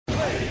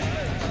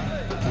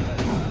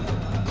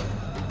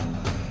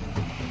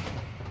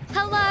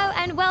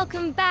And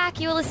welcome back.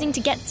 You're listening to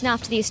Get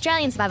Snuffed, the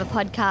Australian Survivor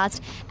podcast.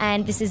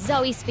 And this is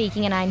Zoe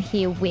speaking, and I'm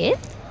here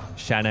with...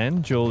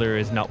 Shannon. Julia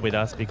is not with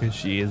us because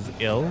she is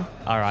ill.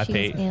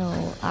 R.I.P. She's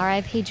ill.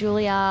 R.I.P.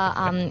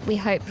 Julia. We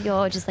hope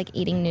you're just like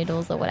eating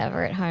noodles or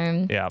whatever at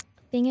home. Yeah.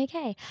 Being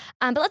okay.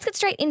 But let's get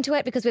straight into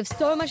it because we have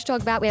so much to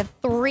talk about. We have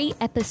 3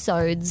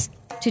 episodes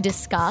to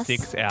discuss.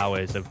 6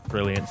 hours of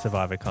brilliant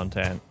Survivor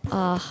content.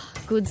 Oh,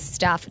 good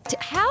stuff.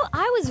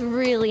 I was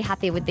really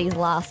happy with these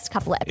last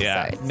couple of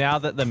episodes. Yeah. Now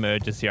that the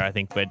merge is here, I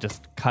think we're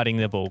just cutting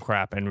the bull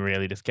crap and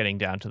really just getting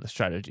down to the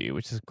strategy,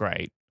 which is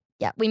great.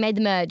 Yeah, we made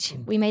the merge.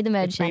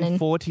 It's Shannon. been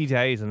 40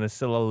 days and there's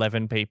still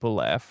 11 people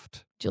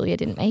left. Julia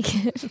didn't make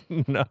it.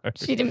 No.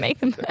 She didn't make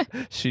the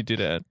merge. She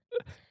didn't.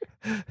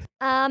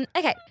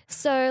 Okay,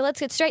 so let's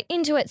get straight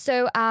into it.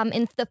 So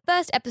in the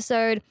first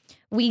episode,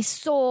 we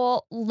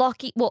saw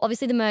Lockie. Well,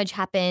 obviously the merge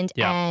happened,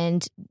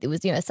 and it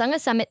was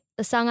Asanga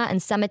and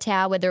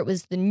Summertown. Whether it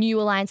was the new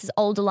alliances,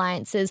 old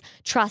alliances,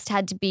 trust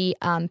had to be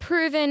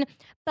proven.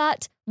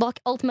 But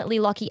ultimately,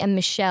 Lockie and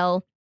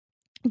Michelle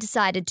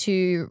decided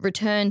to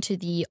return to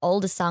the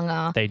old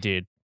Asanga. They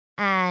did,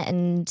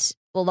 and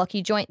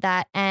Lockie joined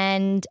that,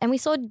 and we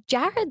saw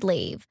Jared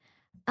leave.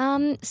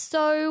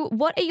 So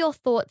what are your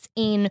thoughts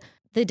in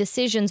the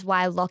decisions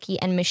why Lockie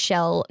and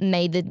Michelle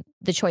made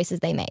the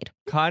choices they made?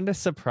 Kind of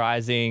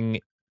surprising,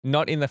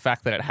 not in the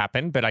fact that it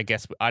happened, but I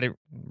guess I didn't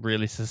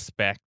really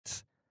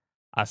suspect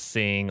us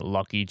seeing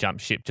Lockie jump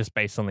ship just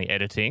based on the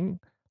editing.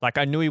 Like,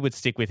 I knew he would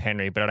stick with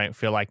Henry, but I don't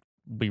feel like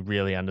we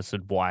really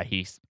understood why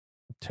he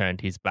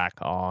turned his back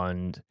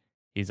on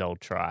his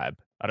old tribe.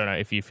 I don't know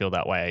if you feel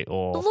that way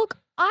or... Look,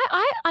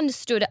 I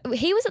understood.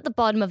 He was at the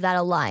bottom of that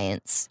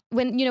alliance.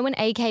 When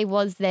AK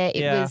was there,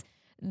 it was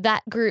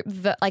that group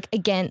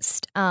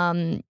against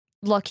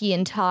Lockie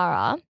and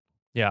Tara.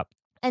 Yeah.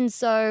 And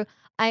so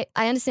I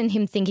understand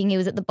him thinking he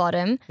was at the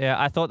bottom. Yeah,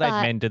 I thought they'd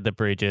mended the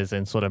bridges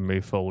and sort of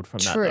moved forward from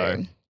that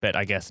though. But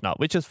I guess not,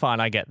 which is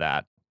fine. I get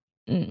that.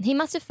 He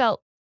must have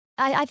felt...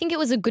 I think it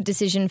was a good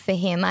decision for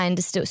him. I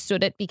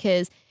understood it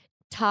because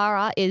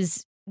Tara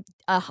is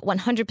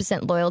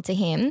 100% loyal to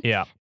him.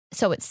 Yeah.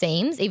 So it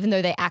seems, even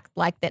though they act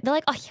like that. They're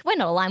like, oh, we're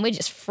not aligned. We're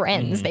just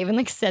friends. Mm. They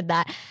even said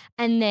that.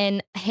 And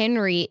then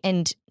Henry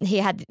and they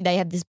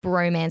have this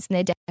bromance and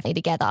they're definitely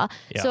together.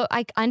 Yeah. So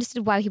I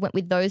understood why he went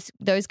with those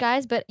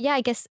guys. But yeah,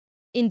 I guess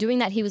in doing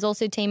that, he was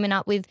also teaming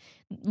up with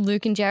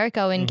Luke and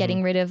Jericho and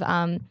getting rid of,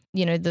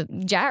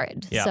 the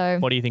Jared. Yeah. So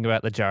what do you think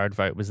about the Jared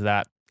vote? Was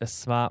that a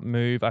smart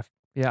move? I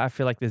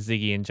feel like the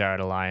Ziggy and Jared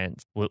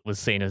alliance was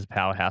seen as a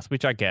powerhouse,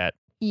 which I get.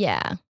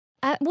 Yeah.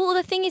 Well,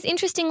 the thing is,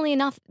 interestingly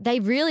enough, they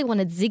really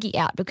wanted Ziggy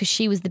out because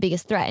she was the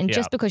biggest threat. And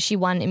just because she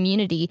won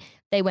immunity,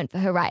 they went for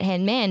her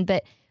right-hand man.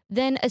 But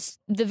then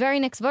the very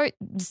next vote,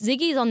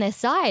 Ziggy's on their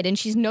side and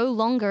she's no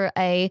longer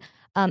a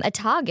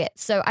target.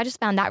 So I just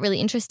found that really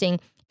interesting.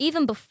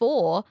 Even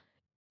before,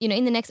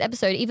 in the next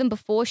episode, even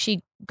before she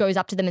goes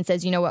up to them and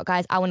says, you know what,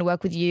 guys, I want to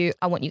work with you.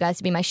 I want you guys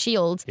to be my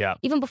shield. Yeah.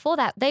 Even before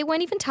that, they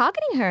weren't even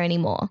targeting her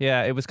anymore.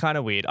 Yeah, it was kind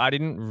of weird. I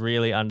didn't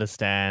really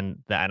understand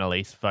the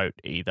Annalise vote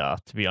either,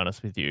 to be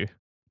honest with you.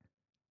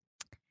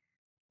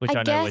 Which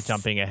I know we're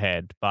jumping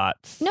ahead,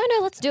 but... No,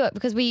 let's do it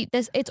because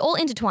it's all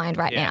intertwined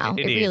right now.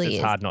 It really is.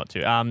 It's hard not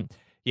to.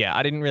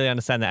 I didn't really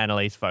understand the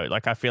Annalise vote.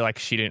 Like, I feel like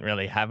she didn't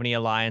really have any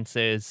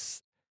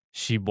alliances.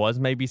 She was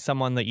maybe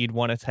someone that you'd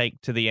want to take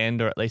to the end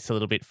or at least a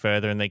little bit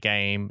further in the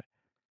game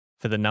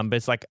for the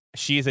numbers. Like,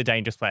 she is a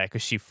dangerous player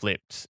because she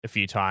flipped a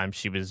few times.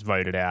 She was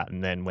voted out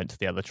and then went to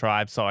the other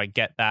tribe. So I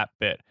get that,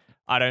 but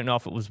I don't know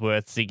if it was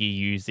worth Ziggy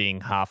using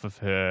half of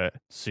her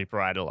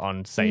super idol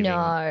on saving. No,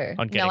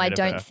 I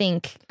don't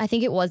think. I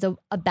think it was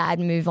a bad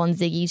move on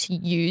Ziggy to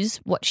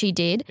use what she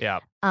did. Yeah.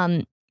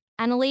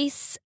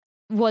 Annalise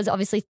was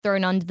obviously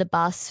thrown under the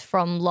bus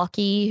from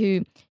Lockie,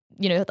 who...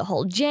 the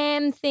whole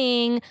jam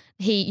thing.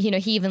 He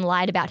even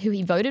lied about who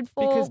he voted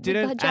for. Because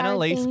didn't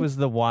Annalise was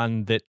the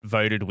one that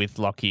voted with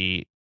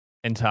Lockie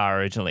and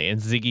Tara originally,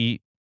 and Ziggy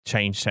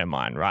changed her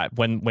mind, right?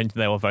 When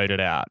they were voted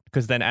out.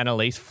 Because then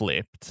Annalise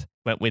flipped,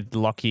 went with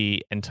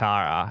Lockie and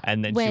Tara,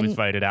 and then she was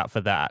voted out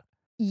for that.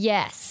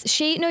 Yes.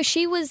 She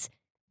was...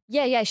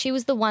 Yeah, she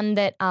was the one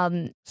that...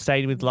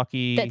 stayed with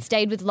Lockie. That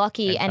stayed with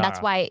Lockie, and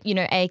that's why,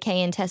 AK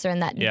and Tessa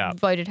and that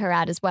voted her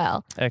out as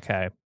well.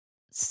 Okay.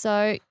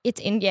 So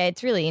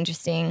it's really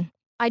interesting.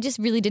 I just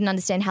really didn't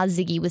understand how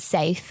Ziggy was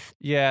safe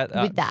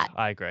with that.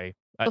 I agree.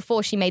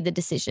 Before she made the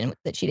decision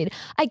that she did.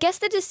 I guess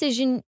the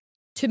decision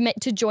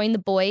to join the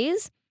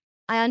boys,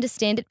 I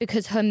understand it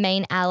because her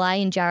main ally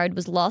in Jared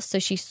was lost, so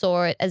she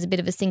saw it as a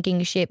bit of a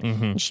sinking ship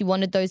and she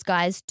wanted those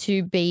guys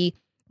to be,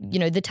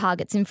 the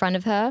targets in front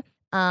of her.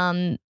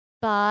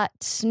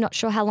 But not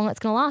sure how long it's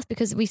going to last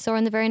because we saw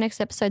in the very next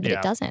episode that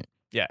it doesn't.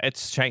 Yeah,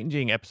 it's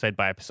changing episode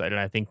by episode, and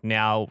I think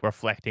now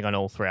reflecting on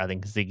all 3, I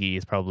think Ziggy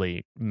has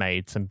probably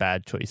made some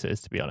bad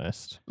choices, to be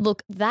honest.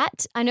 Look,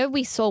 I know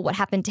we saw what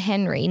happened to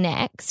Henry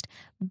next,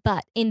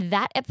 but in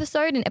that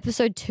episode, in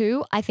episode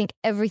 2, I think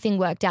everything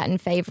worked out in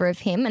favor of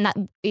him, and that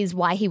is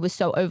why he was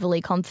so overly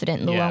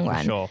confident in the long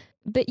run. Sure.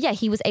 But yeah,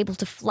 he was able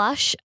to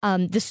flush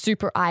the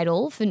super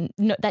idol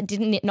that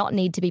didn't not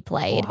need to be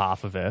played. Or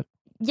half of it.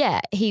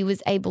 Yeah, he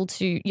was able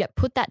to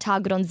put that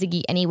target on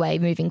Ziggy anyway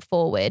moving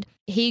forward.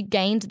 He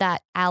gained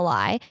that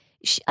ally.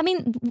 I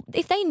mean,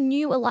 if they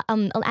knew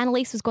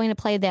Annalise was going to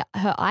play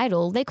her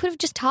idol, they could have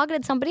just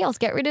targeted somebody else.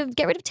 Get rid of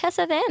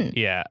Tessa then.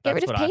 Yeah, get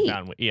rid of Pete. I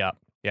found. Yeah.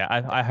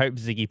 I hope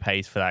Ziggy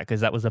pays for that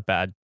because that was a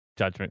bad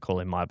judgment call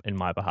in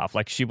my behalf.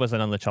 Like she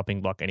wasn't on the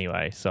chopping block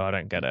anyway, so I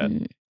don't get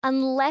it.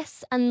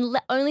 Unless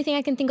only thing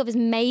I can think of is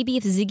maybe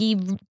if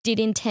Ziggy did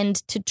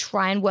intend to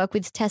try and work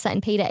with Tessa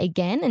and Peter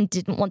again and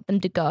didn't want them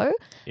to go.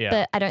 Yeah.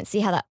 But I don't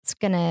see how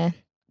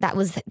that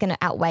was gonna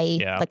outweigh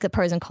like the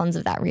pros and cons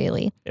of that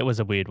really. It was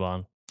a weird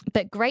one.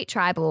 But great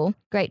tribal.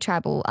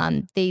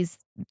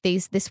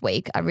 This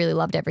week, I really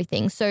loved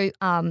everything. So,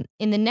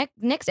 in the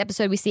next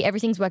episode, we see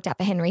everything's worked out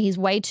for Henry. He's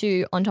way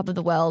too on top of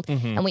the world,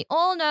 and we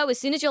all know as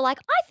soon as you're like,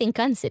 I think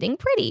I'm sitting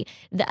pretty,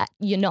 that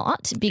you're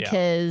not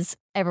because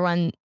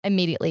everyone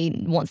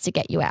immediately wants to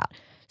get you out.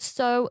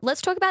 So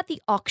let's talk about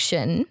the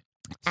auction.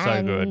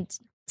 So good.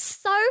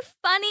 So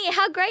funny.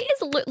 How great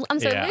is Luke? Luke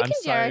and Jericho.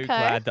 I'm so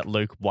glad that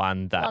Luke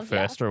won that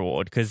first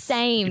reward because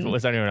if it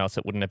was anyone else,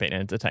 it wouldn't have been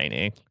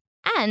entertaining.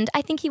 And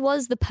I think he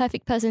was the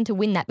perfect person to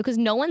win that because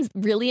no one's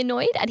really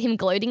annoyed at him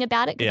gloating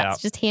about it because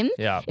that's just him.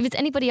 Yeah. If it's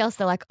anybody else,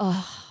 they're like,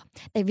 oh,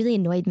 they really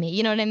annoyed me.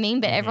 You know what I mean?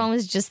 But everyone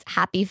was just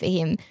happy for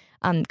him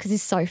because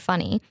he's so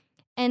funny.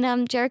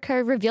 And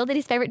Jericho revealed that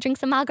his favorite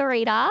drink's a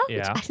margarita.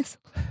 Yeah.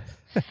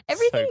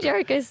 Everything so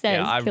Jericho says.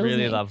 Yeah, I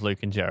really love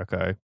Luke and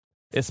Jericho,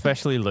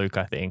 especially Luke,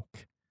 I think.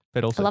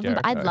 But also Jericho.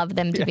 I'd love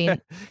them to be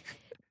in.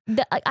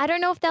 I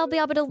don't know if they'll be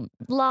able to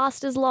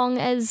last as long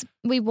as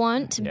we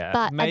want,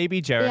 but maybe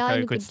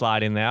Jericho could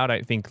slide in there. I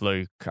don't think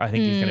Luke. I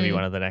think he's going to be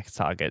one of the next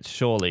targets,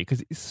 surely,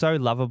 because he's so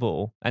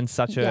lovable and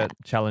such a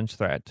challenge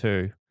threat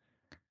too.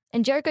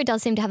 And Jericho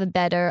does seem to have a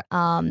better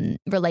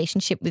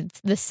relationship with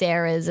the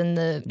Sarahs and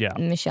the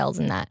Michelles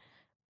and that.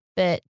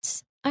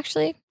 But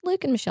actually,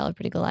 Luke and Michelle are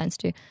pretty good lines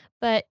too.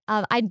 But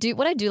what I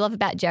do love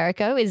about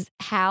Jericho is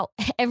how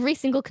every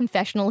single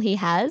confessional he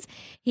has,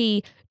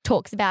 he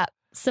talks about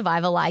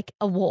Survivor like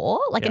a war,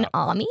 like an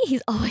army.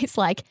 He's always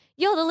like,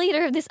 you're the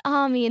leader of this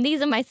army and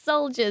these are my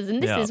soldiers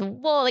and this is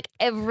war, like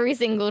every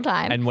single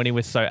time. And when he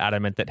was so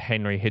adamant that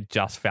Henry had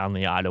just found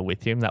the idol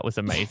with him, that was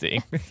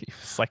amazing. He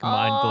was like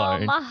mind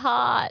blown. Oh, my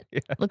heart. Yeah.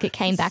 Look, it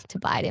came back to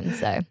bite him,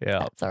 so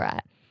that's all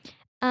right.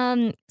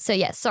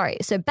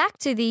 So back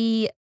to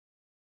the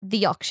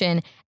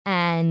auction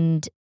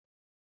and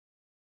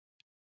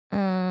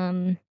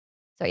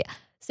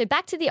So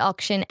back to the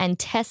auction and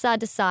Tessa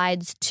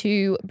decides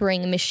to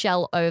bring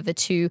Michelle over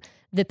to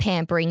the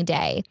pampering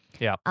day.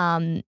 Yeah.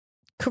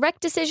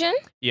 Correct decision?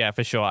 Yeah,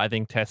 for sure. I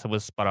think Tessa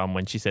was spot on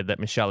when she said that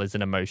Michelle is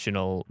an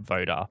emotional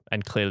voter,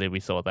 and clearly we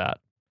saw that.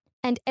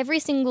 And every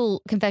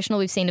single confessional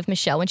we've seen of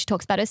Michelle, when she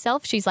talks about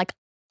herself, she's like,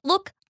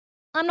 look,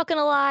 I'm not going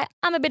to lie,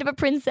 I'm a bit of a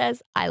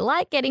princess. I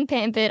like getting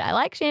pampered. I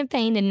like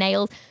champagne and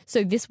nails.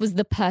 So this was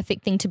the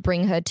perfect thing to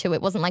bring her to.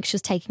 It wasn't like she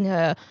was taking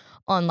her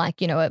on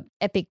like, a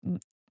epic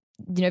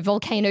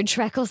volcano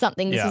trek or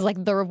something. This is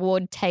like the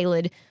reward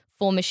tailored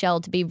for Michelle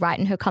to be right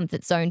in her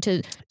comfort zone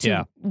to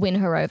win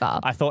her over.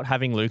 I thought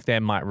having Luke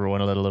there might ruin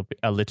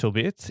a little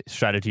bit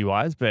strategy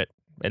wise, but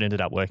it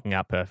ended up working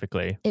out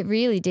perfectly. It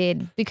really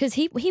did because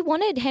he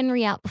wanted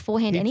Henry out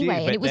beforehand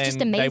anyway, and it was just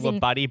amazing. They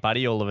were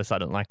buddy all of a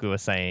sudden, like we were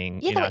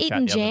saying. Yeah, they were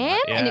eating jam,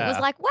 and it was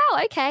like,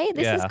 wow, okay,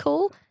 this is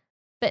cool.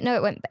 But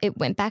no, it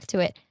went back to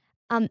it.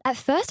 At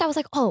first, I was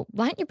like, oh,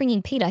 why aren't you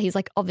bringing Peter? He's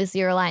like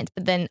obviously your alliance,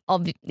 but then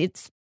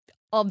it's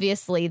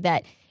obviously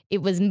that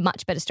it was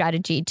much better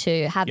strategy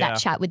to have that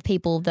chat with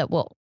people that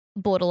were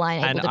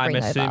borderline able to bring over. And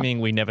I'm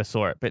assuming we never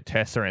saw it, but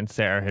Tessa and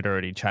Sarah had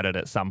already chatted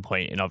at some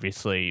point, and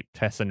obviously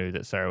Tessa knew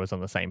that Sarah was on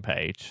the same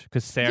page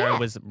because Sarah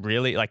was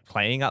really like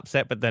playing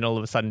upset, but then all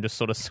of a sudden just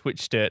sort of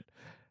switched it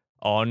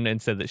on and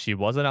said that she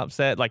wasn't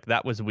upset. Like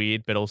that was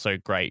weird, but also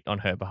great on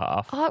her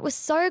behalf. Oh, it was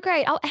so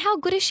great. Oh, how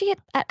good is she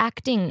at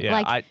acting?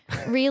 Yeah,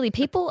 really,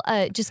 people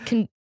just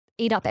can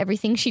eat up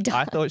everything she does.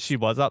 I thought she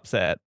was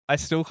upset. I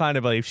still kind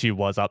of believe she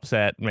was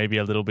upset, maybe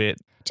a little bit.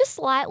 Just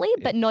slightly,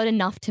 but not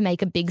enough to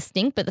make a big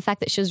stink. But the fact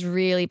that she was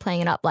really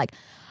playing it up like,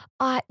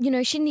 she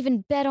didn't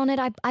even bet on it.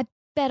 I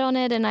bet on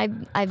it and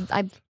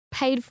I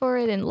paid for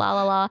it and la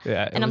la la.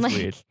 Yeah, and I'm like,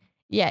 weird.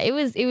 Yeah, it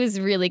was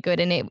really good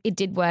and it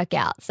did work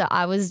out. So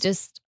I was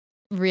just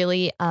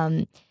really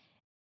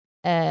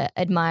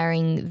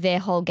admiring their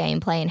whole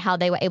gameplay and how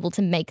they were able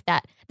to make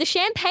the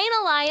Champagne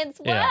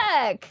Alliance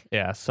work.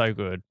 Yeah, so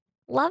good.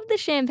 Love the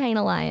Champagne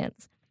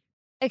Alliance.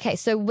 Okay,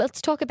 so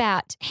let's talk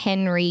about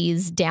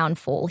Henry's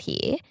downfall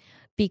here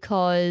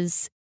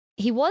because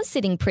he was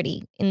sitting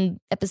pretty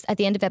at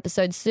the end of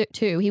episode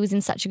 2. He was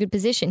in such a good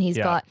position. He's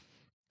got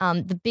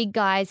the big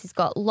guys. He's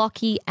got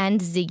Lockie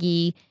and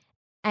Ziggy,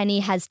 and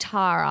he has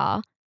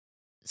Tara.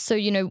 So,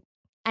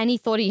 and he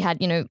thought he had,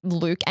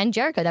 Luke and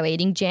Jericho. They were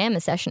eating jam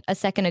a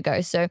second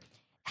ago. So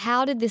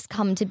how did this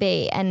come to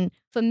be? And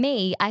for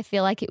me, I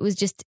feel like it was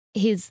just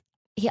he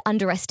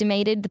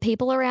underestimated the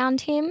people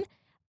around him.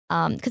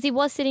 Because he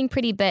was sitting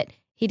pretty, but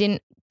he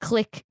didn't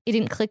click. It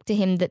didn't click to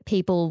him that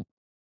people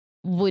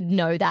would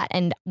know that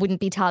and wouldn't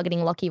be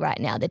targeting Lockie right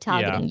now. They're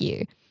targeting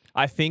you.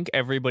 I think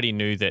everybody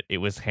knew that it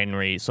was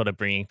Henry sort of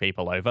bringing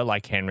people over.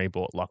 Like Henry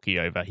brought Lockie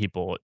over. He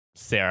brought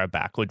Sarah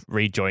back, would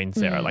rejoin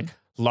Sarah. Like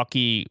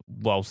Lockie,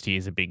 whilst he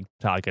is a big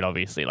target,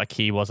 obviously, like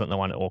he wasn't the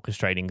one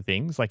orchestrating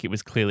things. Like it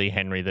was clearly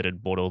Henry that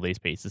had brought all these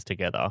pieces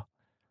together.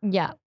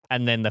 Yeah.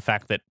 And then the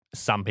fact that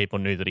some people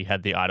knew that he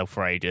had the idol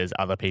for ages,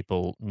 other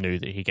people knew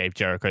that he gave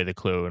Jericho the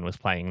clue and was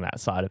playing that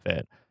side of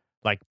it.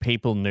 Like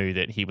people knew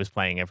that he was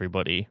playing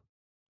everybody.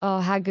 Oh,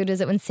 how good is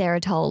it when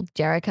Sarah told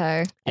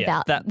Jericho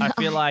about that? I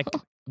feel like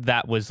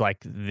that was like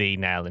the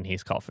nail in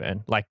his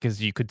coffin. Like,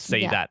 because you could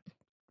see that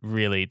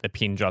really the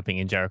pin dropping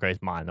in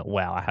Jericho's mind that,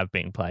 wow, I have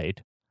been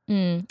played.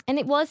 And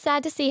it was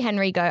sad to see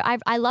Henry go.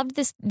 I loved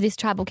this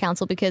tribal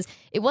council because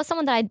it was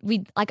someone that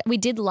we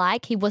did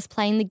like. He was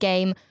playing the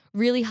game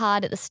really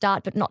hard at the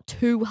start, but not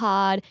too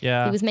hard.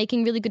 Yeah. He was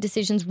making really good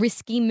decisions,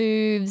 risky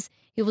moves.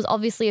 He was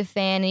obviously a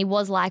fan and he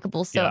was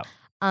likable. So,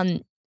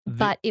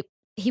 but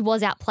he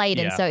was outplayed,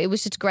 and so it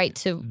was just great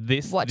to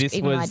watch.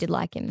 Even though I did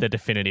like him. The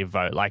definitive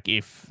vote. Like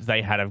if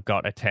they had have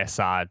got a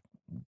Tessa,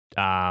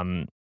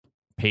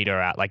 Peter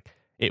out, like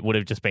it would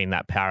have just been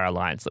that power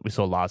alliance that we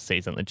saw last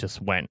season that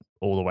just went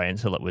all the way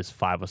until it was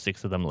 5 or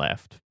 6 of them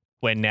left.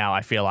 Where now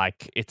I feel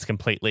like it's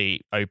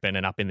completely open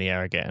and up in the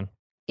air again.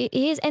 It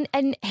is, and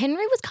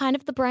Henry was kind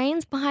of the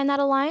brains behind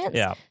that alliance.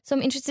 Yeah. So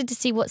I'm interested to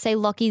see what, say,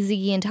 Lockie,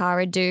 Ziggy and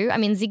Tara do. I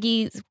mean,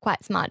 Ziggy's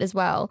quite smart as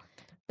well.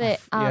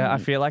 But, I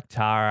feel like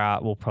Tara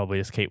will probably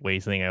just keep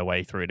weaseling her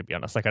way through, to be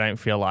honest. Like, I don't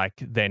feel like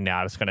they're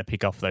now just going to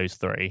pick off those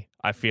 3.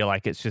 I feel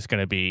like it's just going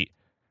to be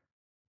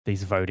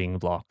these voting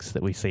blocks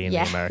that we see in the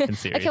American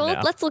series. Okay, well,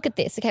 now. let's look at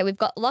this. Okay, we've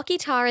got Lockie,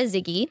 Tara,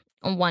 Ziggy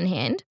on one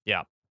hand.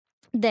 Yeah.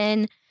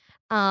 Then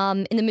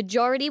in the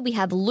majority, we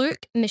have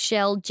Luke,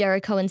 Michelle,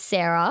 Jericho, and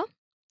Sarah,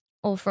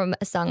 all from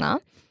Asanga,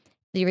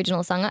 the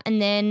original Asanga.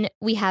 And then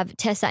we have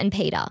Tessa and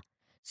Peter.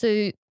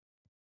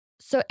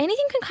 So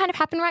anything can kind of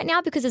happen right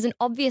now because there's an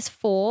obvious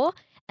 4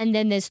 and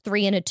then there's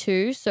 3 and a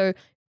 2. So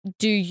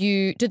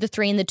do the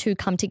 3 and the 2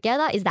 come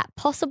together? Is that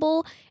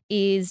possible?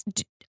 Does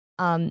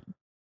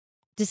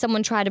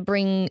someone try to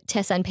bring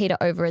Tessa and Peter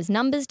over as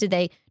numbers?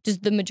 Does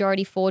the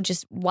majority 4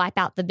 just wipe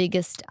out the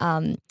biggest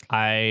threats?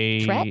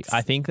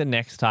 I think the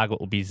next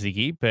target will be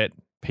Ziggy, but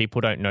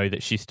people don't know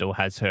that she still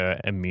has her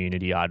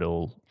immunity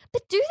idol.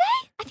 But do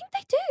they? I think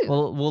they do.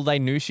 Well, they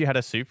knew she had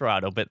a super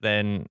idol, but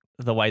then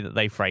the way that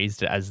they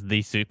phrased it as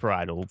the super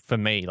idol, for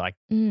me, like,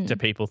 do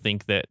people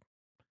think that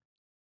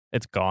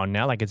it's gone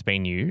now, like it's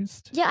been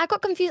used? Yeah, I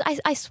got confused.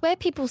 I swear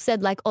people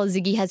said like, oh,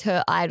 Ziggy has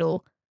her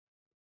idol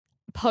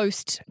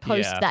post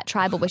that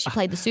tribal where she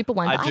played the super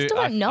one, but I still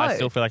don't know. I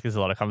still feel like there's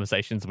a lot of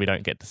conversations we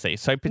don't get to see.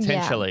 So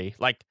potentially,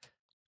 like,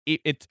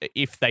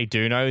 if they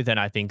do know, then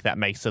I think that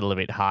makes it a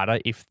little bit harder.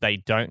 If they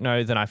don't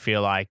know, then I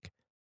feel like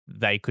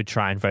they could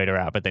try and vote her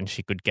out, but then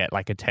she could get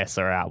like a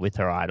Tessa out with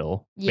her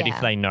idol. Yeah. But if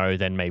they know,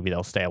 then maybe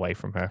they'll stay away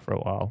from her for a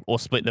while or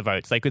split the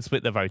votes. They could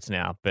split the votes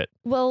now, but...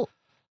 Well,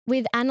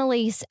 with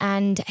Annalise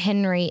and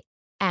Henry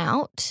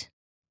out,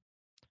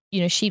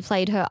 she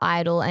played her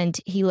idol and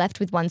he left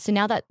with one. So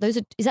now that is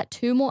that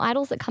 2 more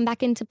idols that come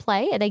back into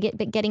play? Are they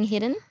getting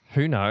hidden?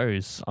 Who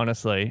knows,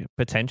 honestly,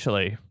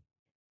 potentially.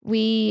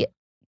 Would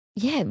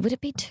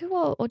it be 2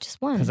 or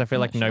just 1? Because I feel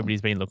like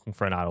nobody's been looking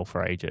for an idol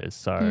for ages,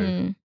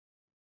 so...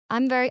 I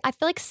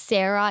feel like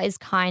Sarah is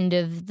kind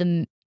of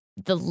the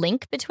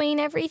link between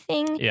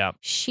everything. Yeah.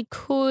 She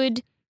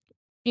could,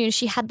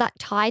 she had that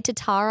tie to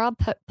Tara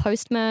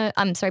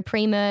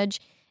pre-merge,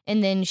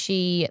 and then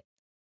she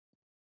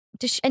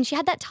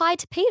had that tie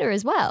to Peter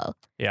as well.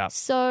 Yeah.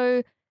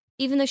 So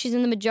even though she's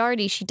in the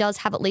majority, she does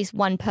have at least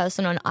one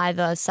person on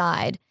either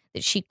side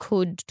that she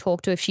could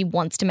talk to if she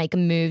wants to make a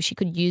move. She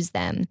could use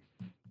them.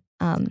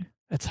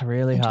 It's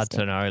really hard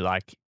to know.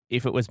 Like,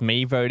 if it was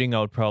me voting, I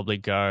would probably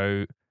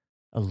go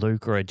a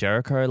Luke or a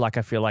Jericho. Like,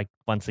 I feel like,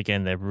 once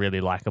again, they're really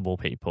likable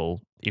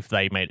people. If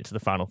they made it to the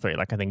final 3,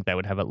 like, I think they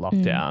would have it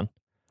locked down.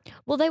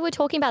 Well, they were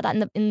talking about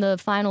that in the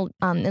final,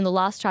 in the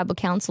last tribal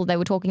council. They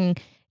were talking,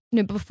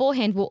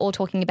 beforehand, we were all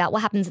talking about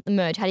what happens at the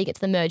merge, how do you get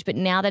to the merge? But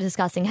now they're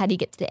discussing how do you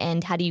get to the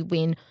end? How do you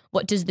win?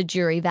 What does the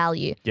jury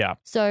value? Yeah.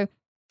 So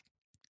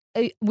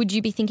would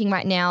you be thinking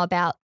right now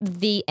about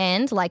the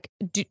end? Like,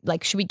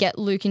 should we get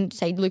Luke and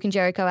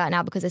Jericho out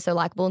now because they're so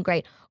likable and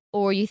great?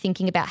 Or are you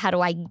thinking about how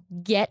do I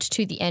get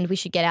to the end? We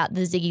should get out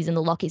the Ziggies and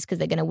the Lockies because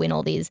they're going to win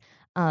all these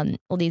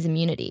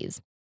immunities.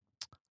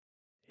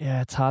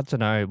 Yeah, it's hard to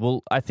know.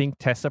 Well, I think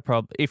Tessa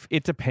if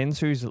it depends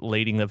who's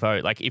leading the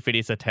vote. Like, if it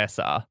is a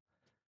Tessa,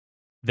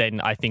 then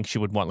I think she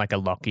would want like a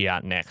Lockie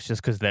out next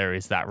just because there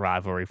is that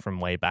rivalry from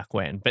way back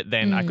when. But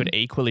then I could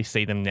equally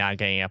see them now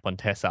getting up on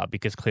Tessa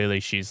because clearly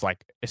she's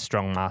like a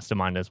strong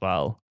mastermind as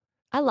well.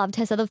 I love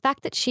Tessa. The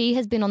fact that she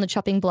has been on the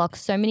chopping block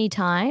so many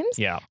times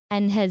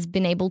and has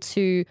been able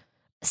to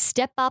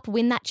step up,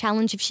 win that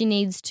challenge if she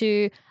needs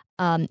to,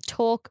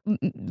 talk,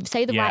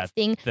 say the right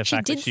thing.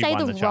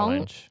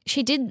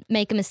 She did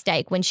make a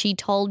mistake when she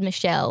told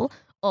Michelle,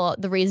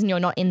 the reason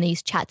you're not in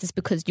these chats is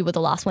because you were the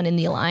last one in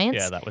the alliance.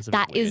 Yeah, that was a bit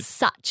That weird. is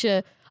such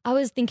a... I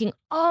was thinking,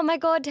 oh my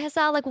God,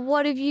 Tessa, like,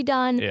 what have you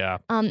done? Yeah.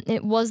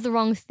 It was the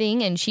wrong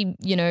thing. And she,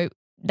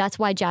 that's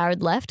why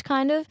Jared left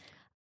kind of.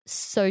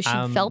 So she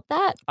felt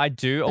that. I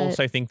do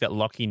also think that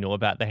Lockie knew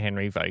about the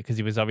Henry vote because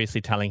he was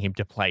obviously telling him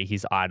to play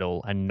his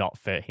idol and not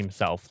for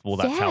himself. Well,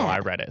 that's how I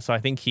read it. So I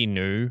think he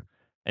knew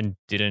and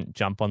didn't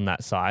jump on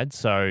that side.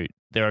 So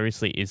there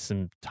obviously is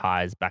some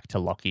ties back to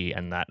Lockie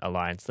and that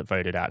alliance that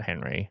voted out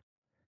Henry.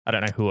 I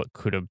don't know who it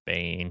could have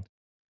been.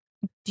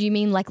 Do you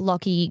mean like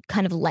Lockie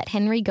kind of let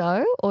Henry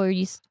go, or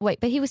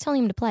but he was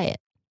telling him to play it?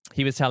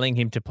 He was telling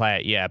him to play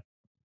it, yeah,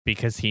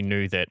 because he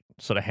knew that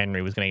sort of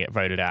Henry was going to get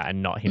voted out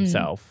and not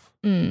himself.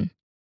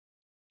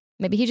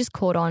 Maybe he just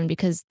caught on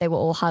because they were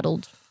all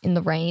huddled in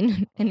the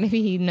rain and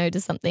maybe he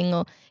noticed something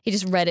or he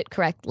just read it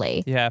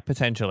correctly. Yeah,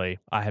 potentially.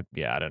 I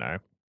don't know.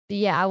 But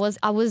yeah,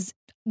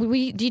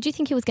 did you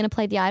think he was going to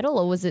play the idol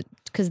or was it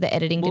because the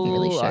editing didn't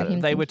really show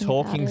him? They were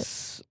talking,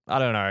 I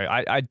don't know.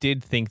 I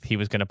did think he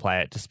was going to play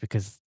it just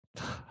because,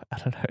 I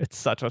don't know, it's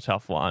such a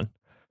tough one.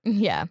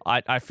 Yeah.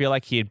 I feel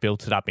like he had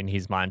built it up in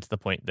his mind to the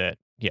point that,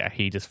 yeah,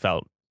 he just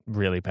felt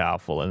really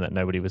powerful and that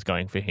nobody was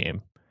going for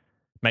him.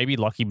 Maybe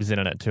Lockie was in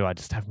it too. I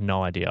just have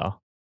no idea.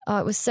 Oh,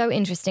 it was so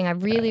interesting. I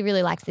really,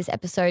 really liked this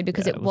episode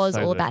because it was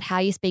all about how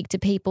you speak to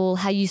people,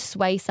 how you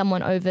sway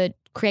someone over,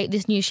 create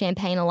this new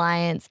Champagne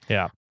alliance.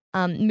 Yeah.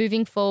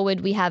 Moving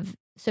forward, we have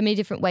so many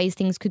different ways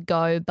things could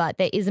go, but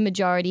there is a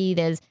majority.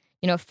 There's,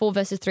 4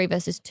 versus 3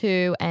 versus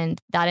 2,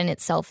 and that in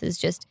itself is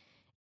just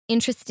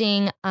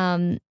interesting.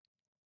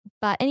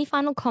 But any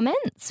final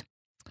comments?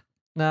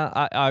 No,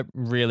 I'm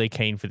really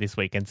keen for this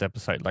weekend's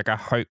episode. Like, I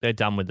hope they're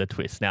done with the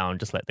twist now and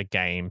just let the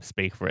game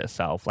speak for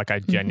itself. Like, I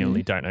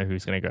genuinely don't know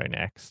who's going to go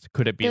next.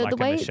 Could it be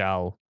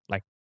Michelle?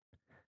 Like,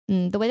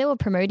 the way they were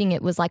promoting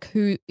it was like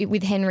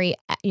with Henry,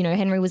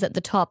 Henry was at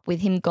the top with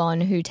him gone,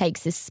 who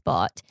takes his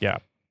spot. Yeah.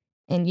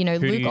 And,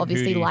 Luke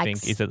obviously likes. Who do you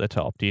think is at the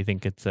top? Do you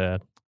think it's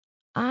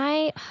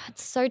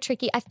it's so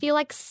tricky. I feel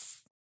like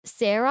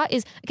Sarah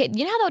is, okay,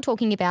 you know how they were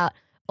talking about,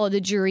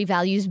 the jury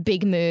values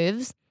big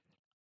moves?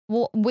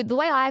 Well, with the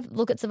way I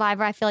look at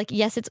Survivor, I feel like,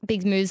 yes, it's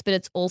big moves, but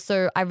it's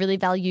also, I really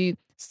value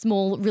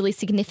small, really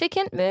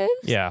significant moves.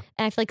 Yeah.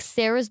 And I feel like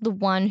Sarah's the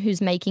one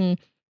who's making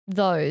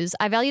those.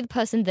 I value the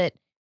person that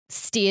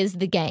steers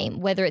the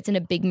game, whether it's in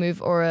a big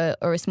move or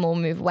a small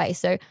move way.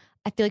 So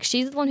I feel like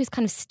she's the one who's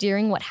kind of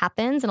steering what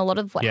happens. And a lot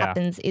of what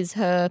happens is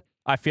her.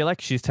 I feel like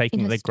she's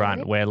taking the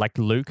grunt where like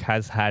Luke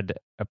has had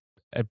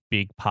a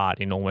big part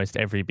in almost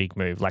every big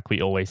move. Like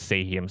we always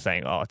see him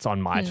saying, oh, it's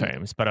on my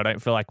terms. But I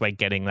don't feel like we're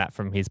getting that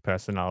from his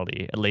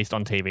personality, at least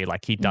on TV.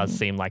 Like he does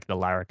seem like the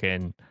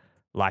larrikin,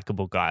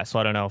 likable guy. So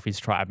I don't know if his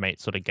tribe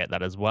mates sort of get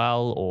that as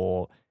well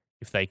or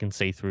if they can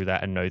see through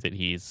that and know that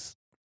he's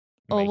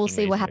or we'll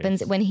see what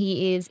happens when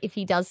if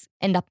he does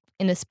end up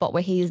in a spot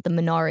where he is the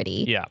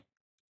minority. Yeah.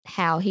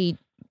 How he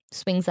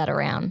swings that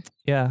around.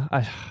 Yeah.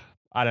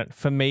 I don't,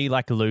 for me,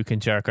 like Luke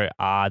and Jericho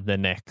are the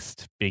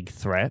next big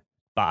threat.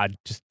 But I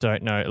just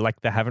don't know.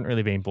 Like, they haven't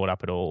really been brought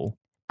up at all.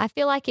 I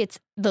feel like it's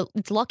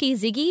Lockie,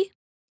 Ziggy,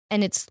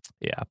 and it's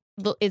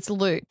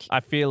Luke.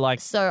 I feel like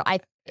it's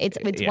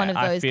one of those.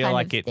 I feel kind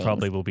like of it things.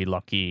 probably will be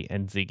Lockie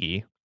and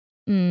Ziggy,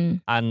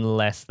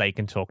 unless they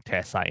can talk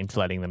Tessa into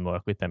letting them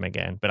work with them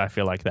again. But I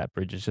feel like that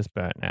bridge is just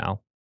burnt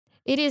now.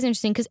 It is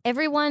interesting because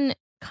everyone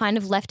kind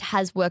of left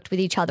has worked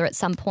with each other at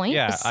some point.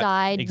 Yeah,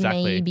 aside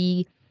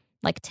maybe.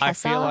 Like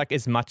Tessa. I feel like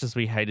as much as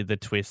we hated the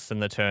twists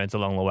and the turns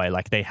along the way,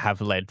 like they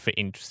have led for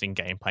interesting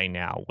gameplay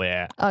now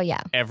where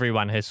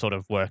everyone has sort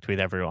of worked with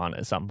everyone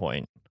at some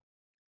point.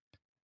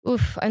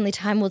 Oof, only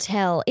time will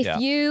tell.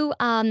 If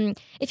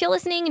you're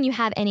listening and you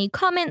have any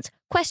comments,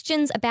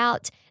 questions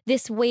about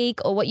this week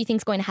or what you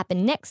think is going to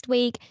happen next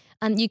week,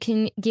 you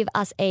can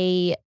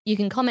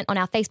comment on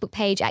our Facebook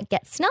page at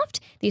Get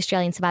Snuffed, the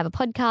Australian Survivor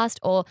podcast,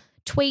 or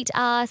tweet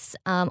us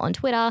on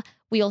Twitter.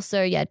 We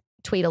also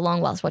tweet along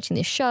whilst watching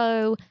this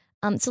show.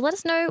 So let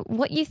us know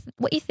what you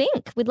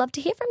think. We'd love to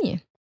hear from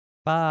you.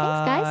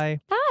 Bye. Thanks, guys.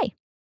 Bye.